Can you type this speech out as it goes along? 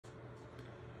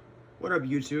What up,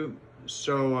 YouTube?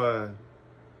 So,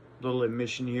 little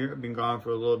admission here. I've been gone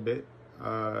for a little bit.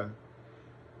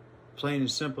 Plain and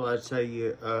simple, I tell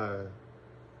you,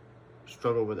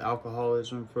 struggled with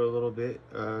alcoholism for a little bit.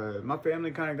 My family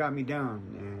kind of got me down,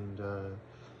 and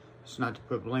it's not to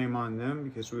put blame on them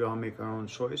because we all make our own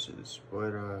choices.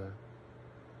 But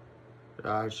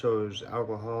I chose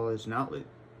alcohol as an outlet,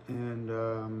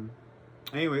 and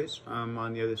anyways, I'm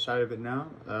on the other side of it now.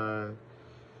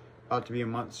 About to be a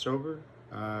month sober.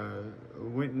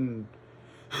 Went and,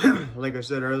 like I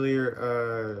said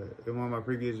earlier in one of my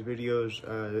previous videos,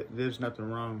 there's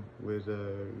nothing wrong with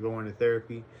going to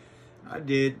therapy. I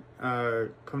did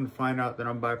come to find out that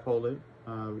I'm bipolar,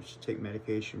 which I take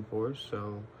medication for.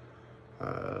 So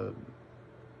I've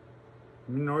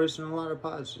been noticing a lot of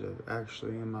positive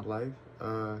actually in my life,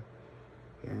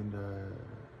 and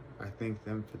I thank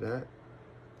them for that.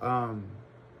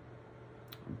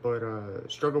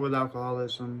 But struggled with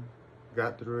alcoholism,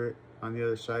 got through it, on the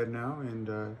other side now, and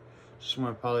just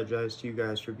want to apologize to you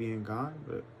guys for being gone,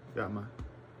 but got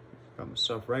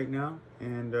myself right now,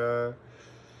 and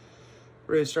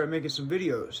ready to start making some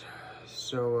videos.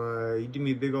 So you do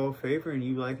me a big old favor and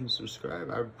you like and subscribe.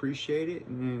 I appreciate it,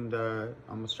 and I'm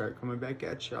gonna start coming back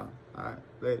at y'all. All right,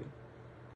 later.